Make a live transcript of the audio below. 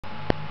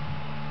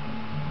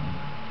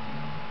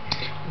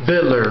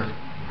Viddler,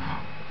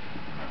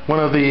 one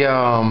of the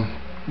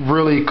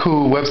really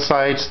cool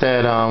websites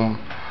that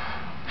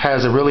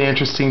has a really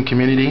interesting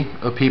community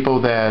of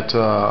people that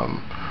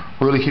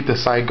really keep the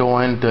site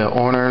going. The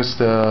owners,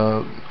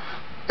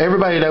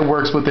 everybody that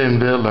works within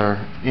Viddler,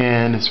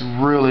 and it's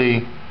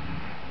really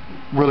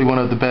one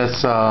of the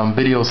best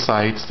video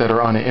sites that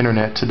are on the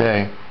internet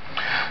today.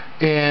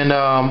 And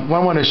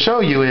what I want to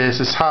show you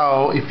is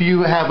how, if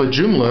you have a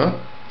Joomla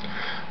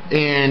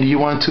and you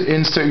want to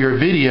insert your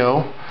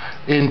video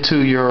into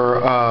your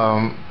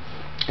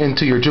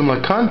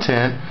Joomla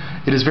content,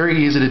 it is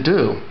very easy to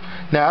do.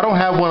 Now, I don't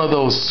have one of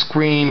those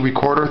screen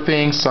recorder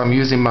things, so I'm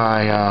using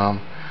my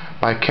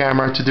my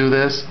camera to do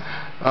this.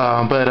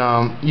 But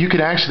you can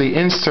actually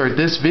insert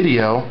this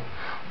video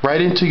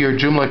right into your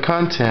Joomla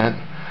content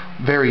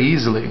very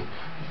easily.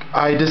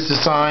 I just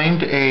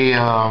designed a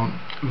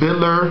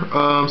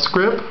Viddler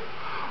script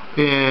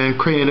and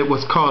created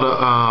what's called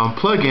a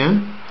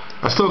plugin.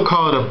 I still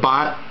call it a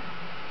bot,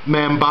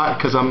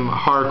 because I'm a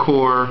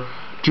hardcore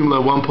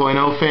Joomla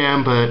 1.0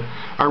 fan, but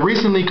I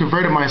recently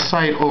converted my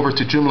site over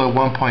to Joomla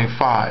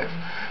 1.5,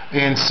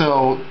 and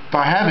so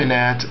by having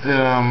that,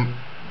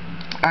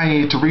 I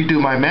need to redo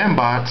my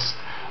manbots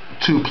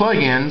to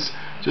plugins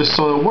just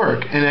so it'll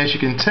work. And as you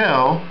can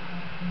tell,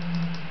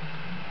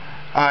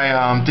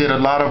 I did a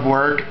lot of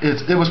work.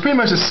 It was pretty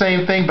much the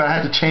same thing, but I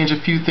had to change a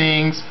few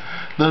things,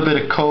 a little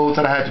bit of code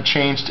that I had to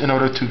change in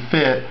order to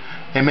fit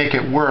and make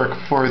it work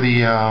for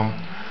the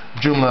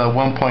Joomla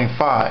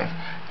 1.5.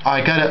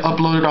 I got it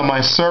uploaded on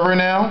my server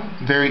now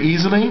very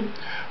easily,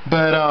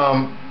 but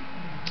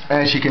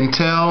as you can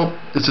tell,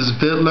 this is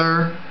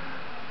Viddler,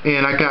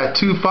 and I got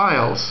two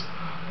files.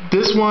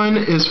 This one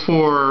is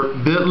for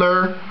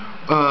Viddler,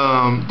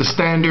 the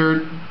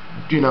standard,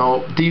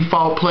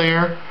 default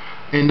player,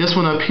 and this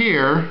one up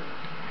here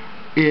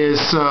is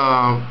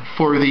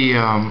for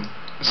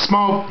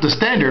the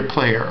standard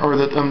player, or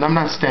I'm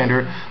not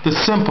standard, the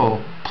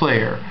simple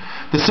player.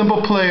 The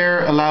simple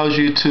player allows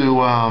you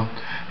to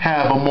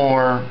have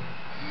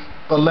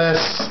a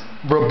less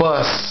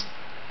robust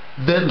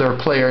Viddler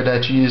player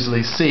that you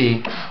usually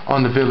see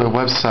on the Viddler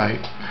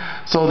website.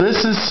 So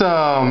this is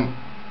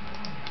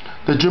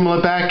the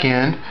Joomla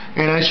backend,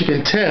 and as you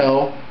can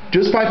tell,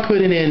 just by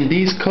putting in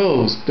these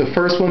codes, the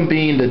first one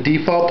being the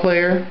default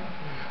player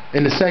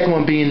and the second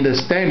one being the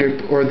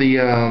standard or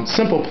the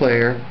simple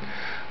player,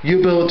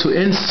 you'll be able to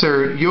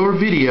insert your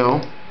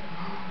video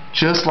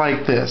just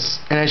like this.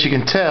 And as you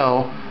can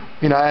tell,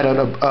 I added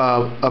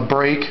a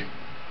break,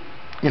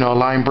 a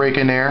line break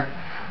in there,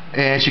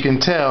 and as you can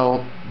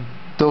tell,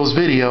 those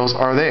videos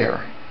are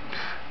there.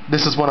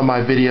 This is one of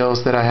my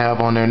videos that I have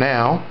on there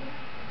now.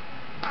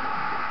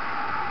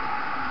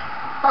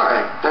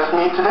 Alright, that's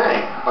me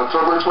today,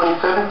 October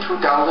 27,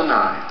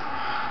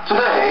 2009.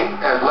 Today,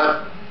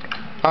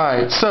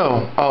 Alright,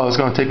 so, it's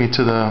going to take me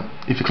to the,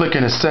 if you click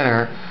in the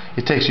center,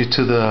 it takes you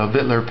to the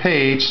Viddler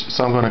page,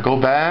 so I'm going to go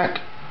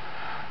back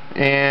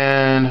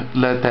and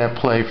let that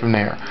play from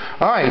there.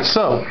 Alright,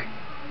 so,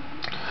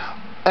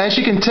 as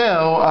you can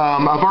tell,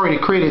 I've already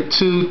created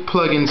two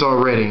plugins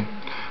already.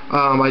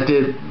 I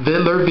did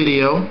Viddler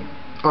video,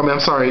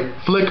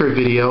 Flickr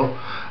video,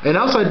 and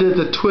also I did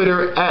the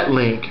Twitter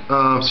 @link,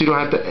 so you don't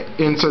have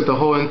to insert the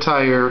whole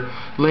entire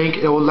link.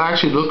 It will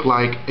actually look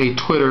like a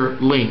Twitter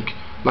link,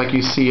 like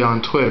you see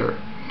on Twitter.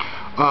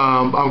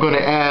 I'm going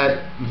to add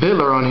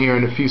Viddler on here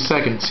in a few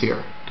seconds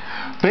here.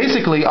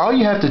 Basically, all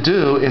you have to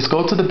do is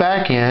go to the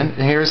back end,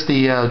 and here's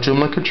the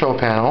Joomla control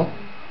panel,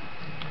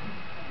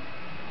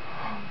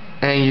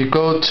 and you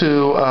go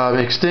to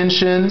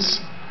extensions,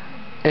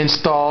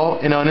 install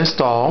and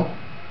uninstall,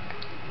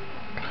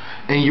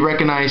 and you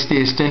recognize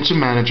the extension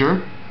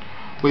manager.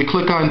 We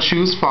click on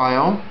choose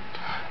file,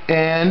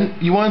 and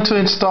you want to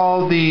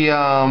install the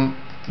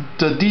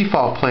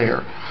default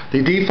player.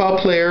 The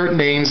default player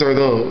names are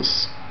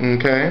those.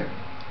 Okay,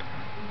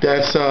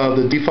 that's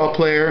the default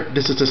player.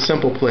 This is the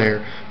simple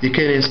player. You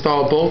can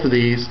install both of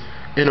these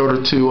in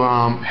order to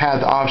have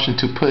the option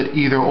to put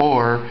either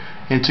or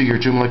into your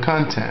Joomla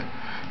content.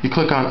 You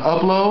click on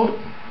upload,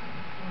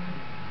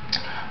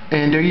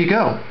 and there you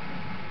go.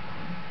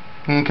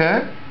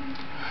 Okay,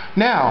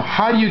 now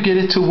how do you get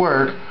it to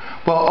work?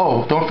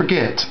 Well, don't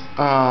forget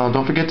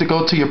to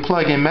go to your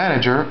plugin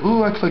manager.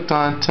 Ooh, I clicked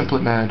on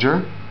template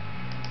manager,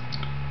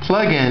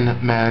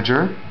 plugin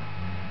manager.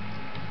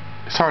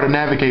 It's hard to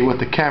navigate with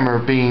the camera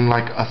being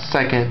like a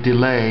second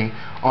delay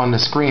on the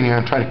screen here.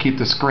 I'm trying to keep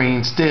the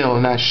screen still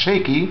and not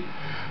shaky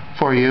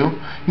for you.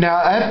 Now,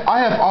 I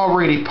have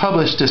already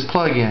published this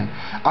plugin.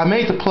 I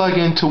made the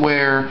plugin to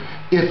where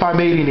if I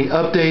made any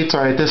updates or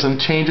I did some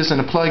changes in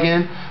the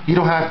plugin, you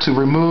don't have to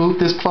remove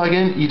this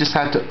plugin. You just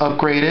have to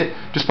upgrade it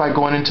just by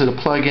going into the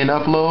plugin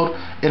upload.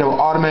 It will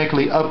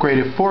automatically upgrade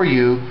it for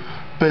you.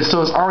 But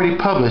so it's already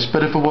published.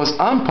 But if it was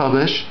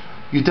unpublished,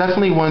 you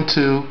definitely want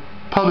to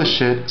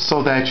publish it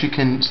so that you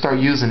can start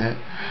using it.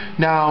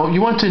 Now, you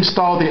want to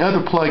install the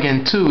other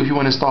plugin too if you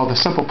want to install the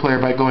simple player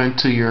by going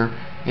to your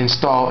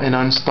install and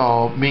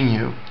uninstall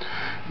menu.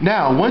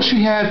 Now, once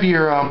you have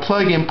your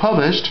plugin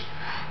published,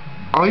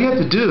 all you have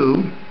to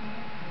do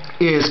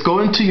is go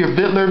into your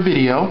Viddler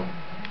video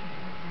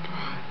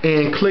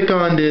and click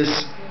on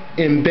this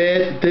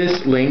embed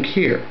this link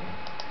here.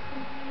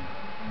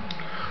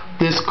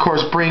 This of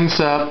course brings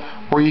up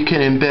where you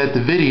can embed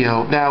the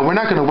video. Now we're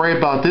not going to worry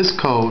about this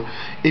code.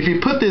 If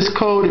you put this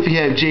code, if you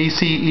have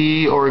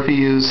JCE or if you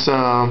use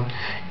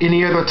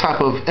any other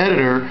type of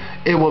editor,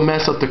 it will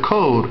mess up the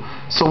code.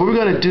 So what we're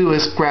going to do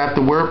is grab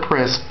the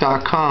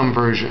WordPress.com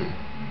version.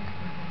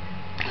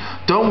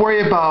 Don't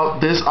worry about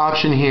this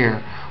option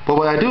here. But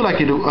what I do like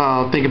you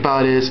to think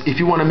about is if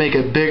you want to make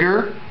it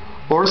bigger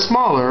or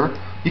smaller,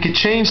 you can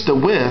change the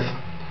width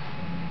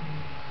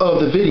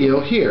of the video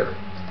here.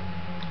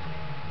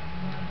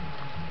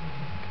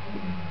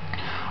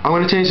 I'm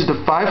going to change it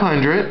to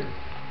 500,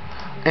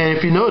 and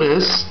if you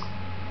notice,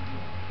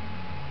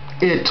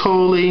 it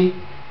totally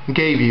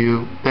gave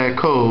you that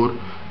code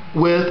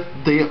with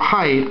the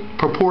height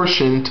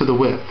proportion to the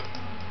width.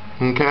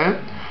 Okay?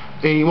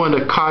 And you want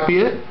to copy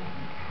it,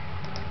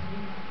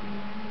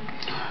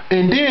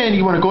 and then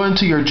you want to go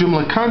into your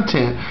Joomla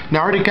content. Now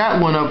I already got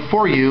one up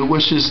for you,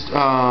 which is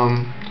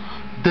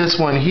this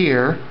one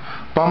here.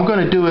 But what I'm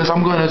going to do is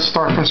I'm going to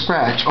start from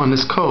scratch on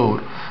this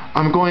code.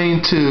 I'm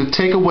going to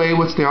take away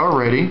what's there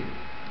already.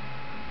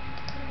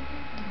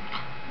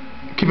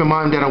 Keep in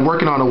mind that I'm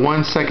working on a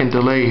 1 second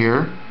delay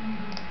here.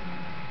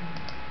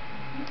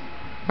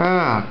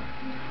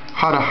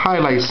 How to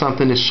highlight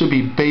something, it should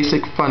be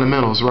basic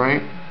fundamentals,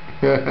 right?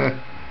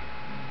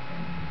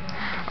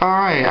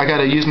 Alright, I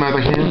gotta use my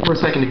other hand for a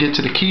second to get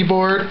to the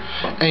keyboard,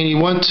 and you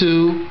want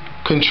to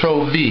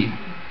Control V.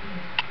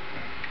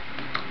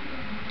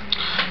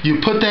 You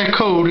put that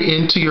code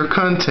into your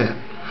content.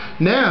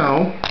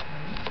 Now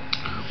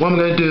what I'm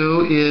going to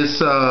do is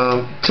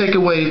take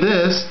away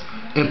this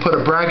and put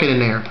a bracket in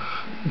there.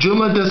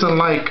 Joomla doesn't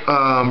like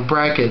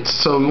brackets,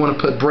 so we want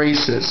to put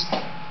braces,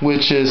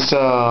 which is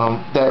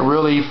that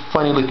really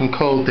funny looking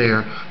code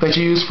there that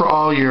you use for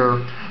all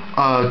your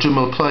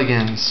Joomla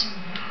plugins.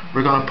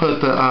 We're going to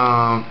put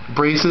the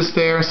braces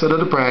there instead of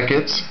the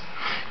brackets.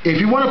 If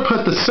you want to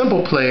put the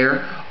symbol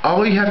player,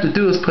 all you have to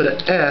do is put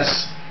an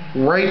S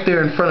right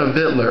there in front of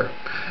Viddler,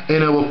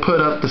 and it will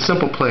put up the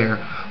symbol player.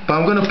 But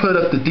I'm going to put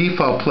up the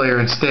default player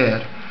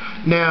instead.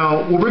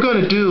 Now what we're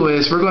going to do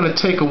is we're going to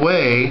take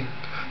away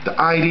the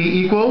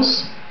ID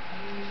equals.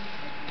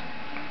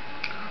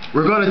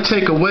 We're going to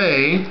take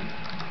away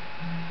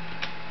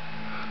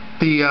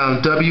the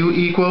W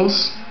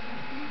equals.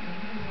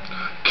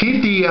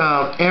 Keep the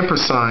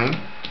ampersand.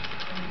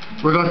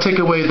 We're going to take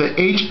away the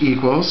H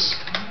equals.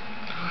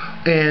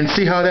 And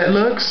see how that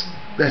looks?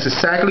 That's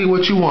exactly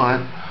what you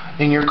want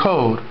in your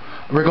code.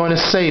 We're going to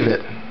save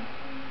it.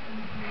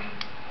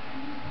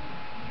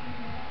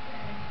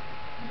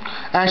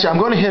 Actually, I'm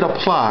going to hit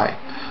apply,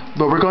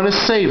 but we're going to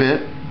save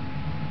it.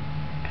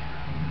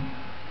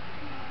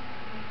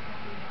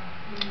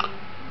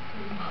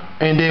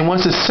 And then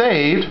once it's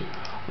saved,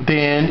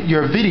 then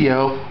your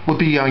video will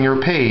be on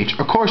your page.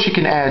 Of course, you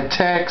can add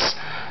text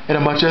and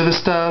a bunch of other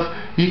stuff.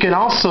 You can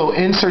also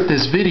insert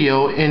this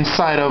video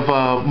inside of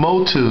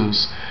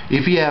Motus.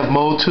 If you have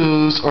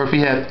Motus, or if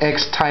you have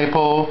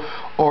Xtypo,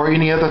 or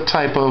any other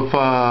type of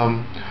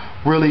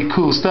really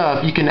cool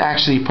stuff, you can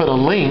actually put a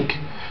link.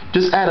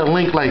 Just add a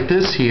link like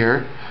this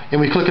here, and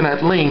we click on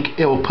that link,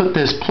 it will put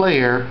this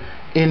player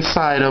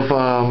inside of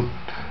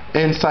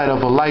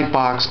a light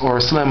box or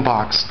a slim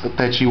box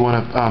that you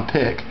want to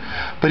pick.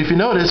 But if you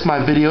notice,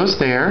 my video is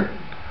there,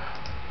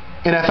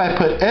 and if I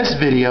put S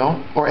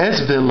video or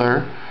S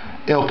Viddler,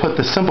 it'll put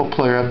the simple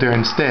player up there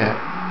instead.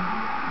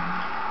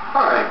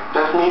 Alright,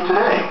 that's me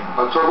today,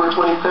 October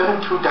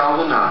 27,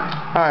 2009.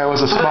 Alright, it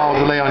was a small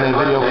delay on that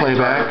video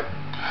playback.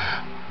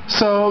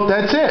 So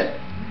that's it.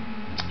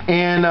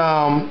 And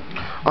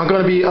I'm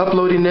going to be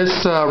uploading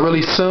this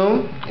really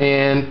soon,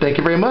 and thank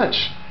you very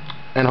much,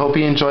 and hope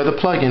you enjoy the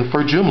plugin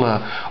for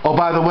Joomla. Oh,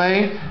 by the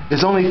way,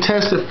 it's only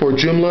tested for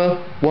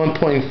Joomla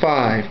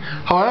 1.5.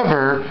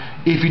 However,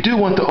 if you do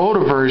want the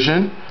older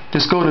version,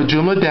 just go to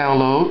Joomla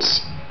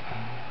Downloads,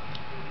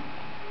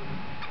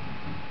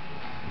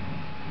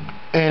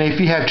 and if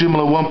you have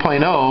Joomla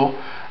 1.0,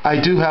 I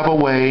do have a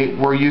way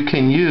where you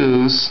can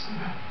use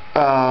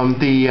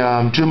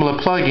the Joomla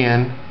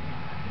plugin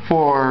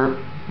for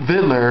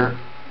Viddler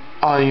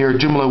on your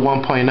Joomla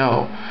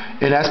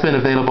 1.0, and that's been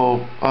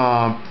available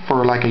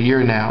for like a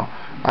year now.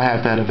 I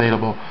have that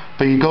available.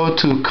 But you go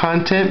to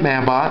Content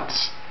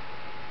Manbots,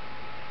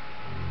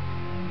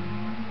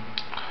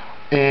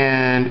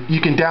 and you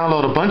can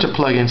download a bunch of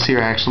plugins here.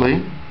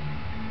 Actually,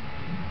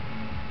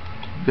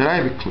 did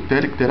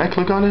I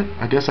click on it?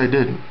 I guess I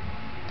didn't.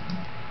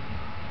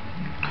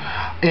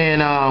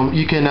 And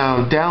you can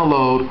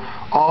download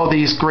all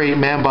these great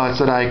Manbots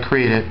that I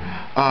created.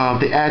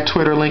 The Add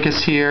Twitter link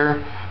is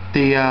here.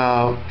 The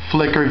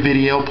Flickr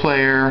video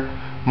player,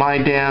 My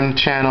Damn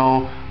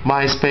Channel,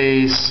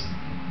 MySpace,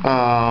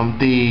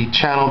 the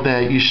channel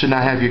that you should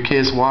not have your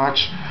kids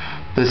watch,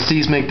 the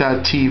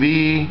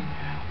Seismic.tv,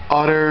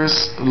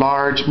 others,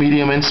 large,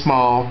 medium, and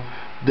small,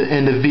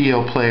 the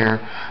video player.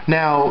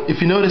 Now,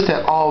 if you notice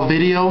that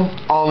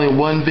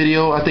all-in-one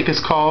video, I think it's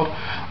called,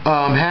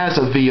 has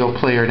a video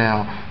player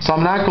now. So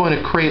I'm not going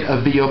to create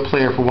a video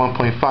player for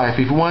 1.5. If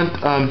you want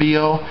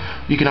VO,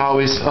 you can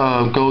always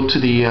go to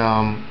the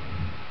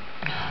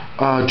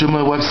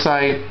Joomla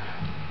website,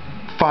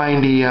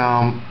 find the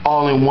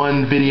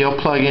all-in-one video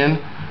plugin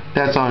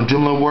that's on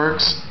Joomla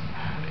Works,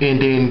 and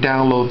then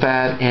download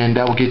that, and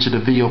that will get you the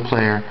video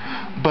player.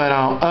 But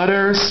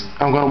others,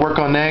 I'm going to work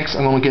on next.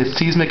 I'm going to get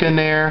Seismic in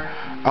there.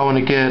 I want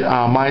to get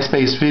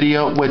MySpace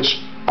Video,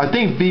 which I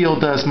think Video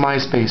does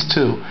MySpace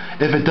too.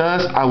 If it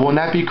does, I will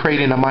not be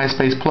creating a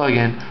MySpace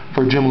plugin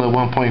for Joomla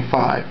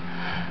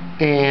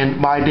 1.5. And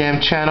my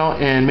damn channel,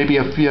 and maybe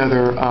a few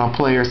other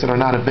players that are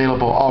not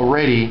available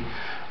already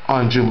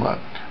on Joomla.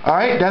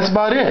 Alright, that's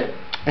about it.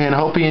 And I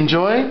hope you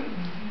enjoy.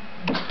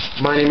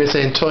 My name is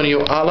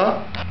Antonio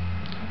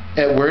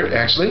Edward,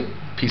 actually.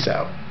 Peace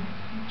out.